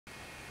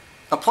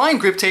Applying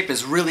grip tape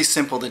is really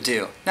simple to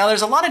do. Now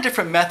there's a lot of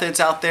different methods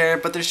out there,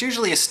 but there's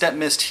usually a step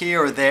missed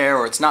here or there,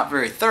 or it's not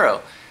very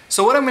thorough.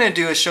 So what I'm going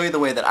to do is show you the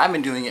way that I've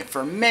been doing it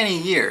for many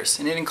years,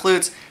 and it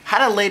includes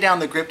how to lay down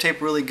the grip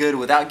tape really good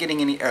without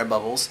getting any air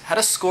bubbles, how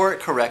to score it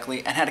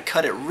correctly, and how to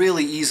cut it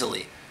really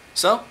easily.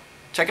 So,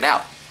 check it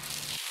out.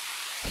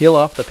 Peel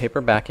off the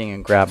paper backing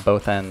and grab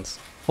both ends.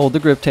 Hold the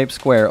grip tape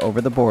square over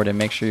the board and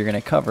make sure you're going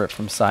to cover it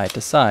from side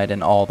to side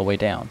and all the way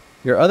down.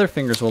 Your other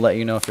fingers will let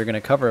you know if you're going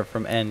to cover it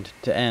from end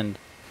to end.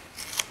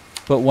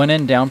 Put one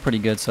end down pretty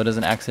good so it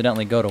doesn't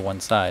accidentally go to one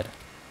side.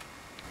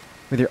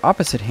 With your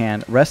opposite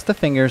hand, rest the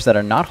fingers that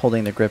are not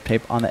holding the grip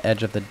tape on the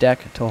edge of the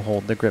deck to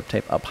hold the grip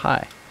tape up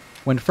high.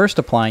 When first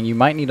applying, you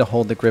might need to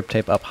hold the grip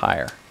tape up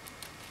higher.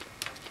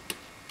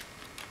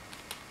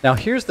 Now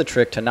here's the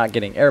trick to not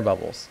getting air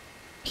bubbles.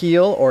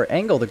 Peel or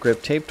angle the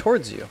grip tape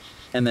towards you,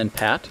 and then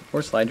pat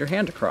or slide your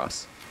hand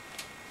across.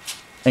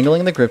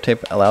 Angling the grip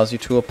tape allows you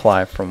to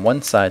apply from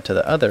one side to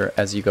the other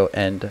as you go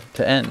end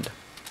to end.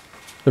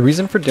 The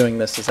reason for doing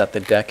this is that the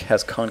deck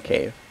has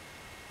concave.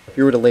 If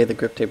you were to lay the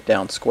grip tape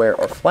down square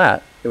or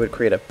flat, it would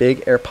create a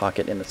big air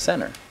pocket in the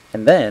center.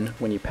 And then,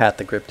 when you pat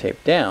the grip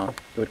tape down,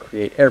 it would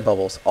create air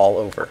bubbles all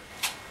over.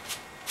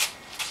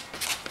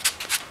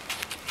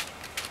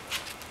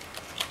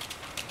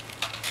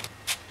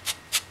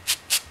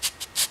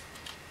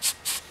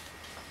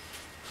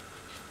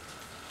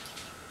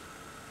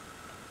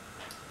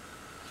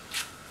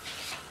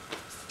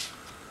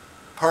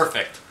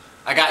 Perfect.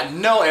 I got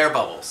no air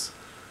bubbles.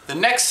 The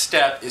next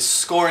step is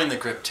scoring the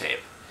grip tape.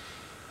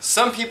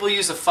 Some people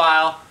use a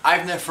file.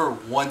 I've never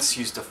once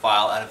used a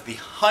file out of the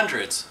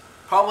hundreds,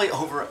 probably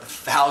over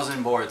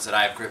 1,000 boards that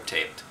I've grip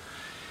taped.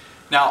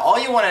 Now all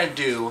you want to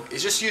do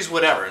is just use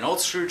whatever, an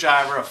old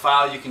screwdriver, a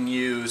file you can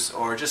use,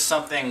 or just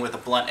something with a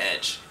blunt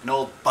edge, an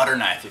old butter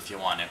knife if you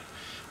want it,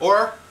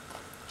 or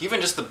even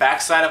just the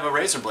back side of a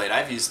razor blade.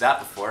 I've used that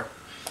before.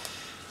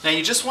 Now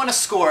you just want to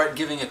score it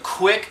giving a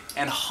quick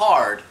and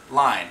hard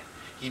line.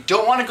 You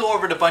don't want to go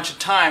over it a bunch of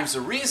times. The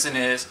reason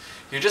is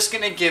you're just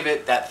going to give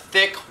it that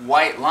thick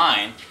white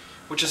line,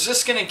 which is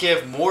just going to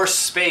give more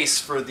space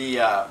for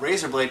the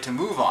razor blade to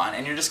move on,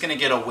 and you're just going to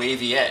get a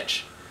wavy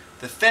edge.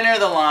 The thinner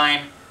the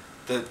line,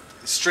 the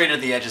straighter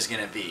the edge is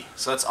going to be.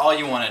 So that's all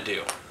you want to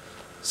do.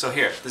 So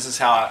here, this is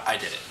how I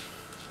did it.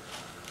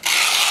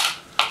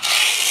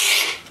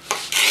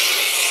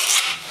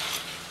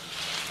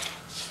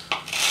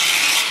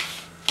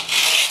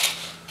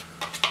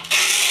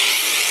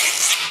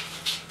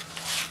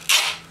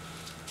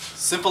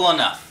 Simple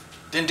enough.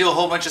 Didn't do a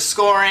whole bunch of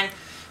scoring,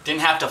 didn't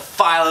have to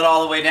file it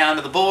all the way down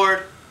to the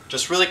board,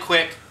 just really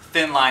quick,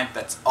 thin line,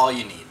 that's all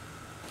you need.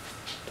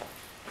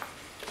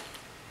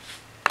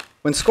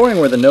 When scoring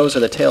where the nose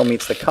or the tail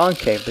meets the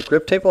concave, the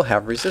grip tape will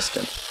have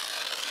resistance.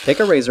 Take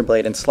a razor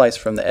blade and slice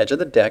from the edge of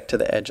the deck to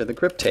the edge of the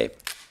grip tape,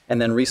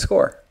 and then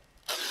rescore.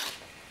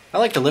 I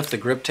like to lift the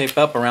grip tape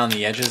up around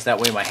the edges, that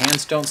way my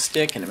hands don't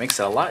stick and it makes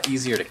it a lot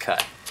easier to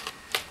cut.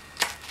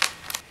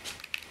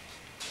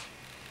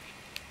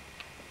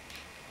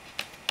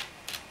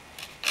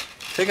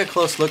 Take a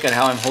close look at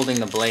how I'm holding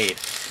the blade.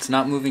 It's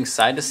not moving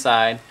side to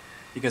side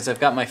because I've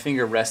got my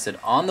finger rested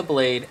on the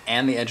blade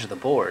and the edge of the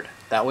board.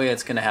 That way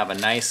it's going to have a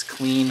nice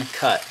clean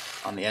cut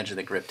on the edge of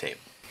the grip tape.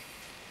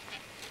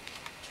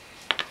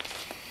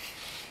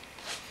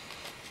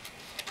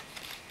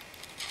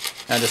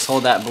 Now just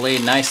hold that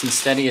blade nice and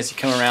steady as you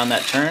come around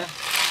that turn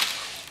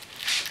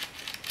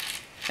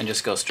and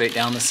just go straight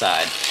down the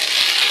side.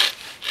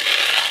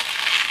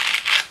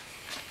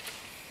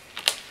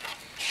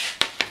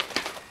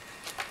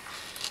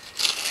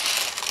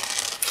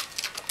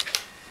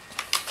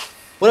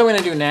 What I'm going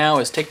to do now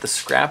is take the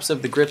scraps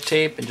of the grip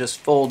tape and just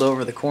fold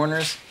over the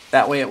corners.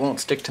 That way it won't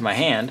stick to my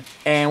hand.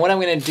 And what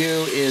I'm going to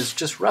do is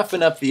just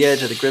roughen up the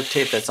edge of the grip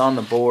tape that's on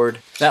the board.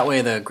 That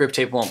way the grip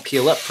tape won't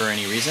peel up for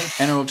any reason.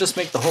 And it'll just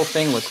make the whole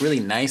thing look really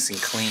nice and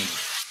clean.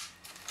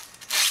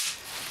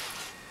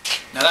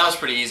 Now that was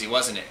pretty easy,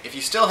 wasn't it? If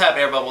you still have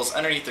air bubbles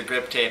underneath the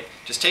grip tape,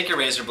 just take your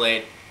razor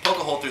blade, poke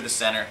a hole through the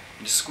center,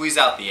 and just squeeze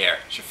out the air.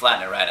 It should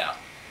flatten it right out.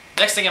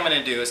 Next thing I'm going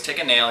to do is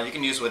take a nail, you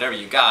can use whatever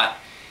you got,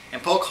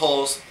 and poke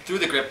holes through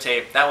the grip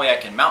tape. That way I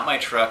can mount my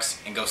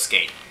trucks and go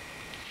skate.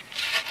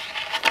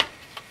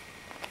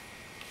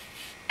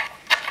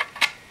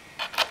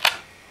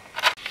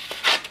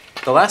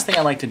 The last thing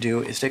I like to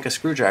do is take a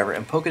screwdriver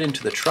and poke it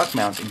into the truck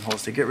mounting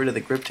holes to get rid of the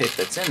grip tape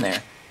that's in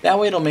there. That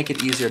way it'll make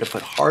it easier to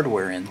put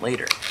hardware in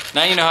later.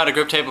 Now you know how to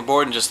grip tape a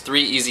board in just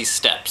 3 easy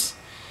steps.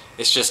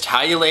 It's just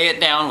how you lay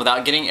it down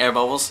without getting air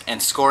bubbles,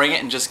 and scoring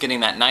it and just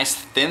getting that nice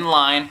thin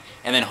line,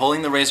 and then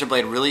holding the razor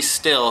blade really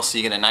still so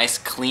you get a nice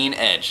clean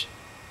edge.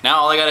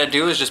 Now all I gotta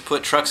do is just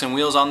put trucks and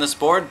wheels on this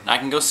board and I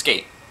can go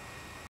skate.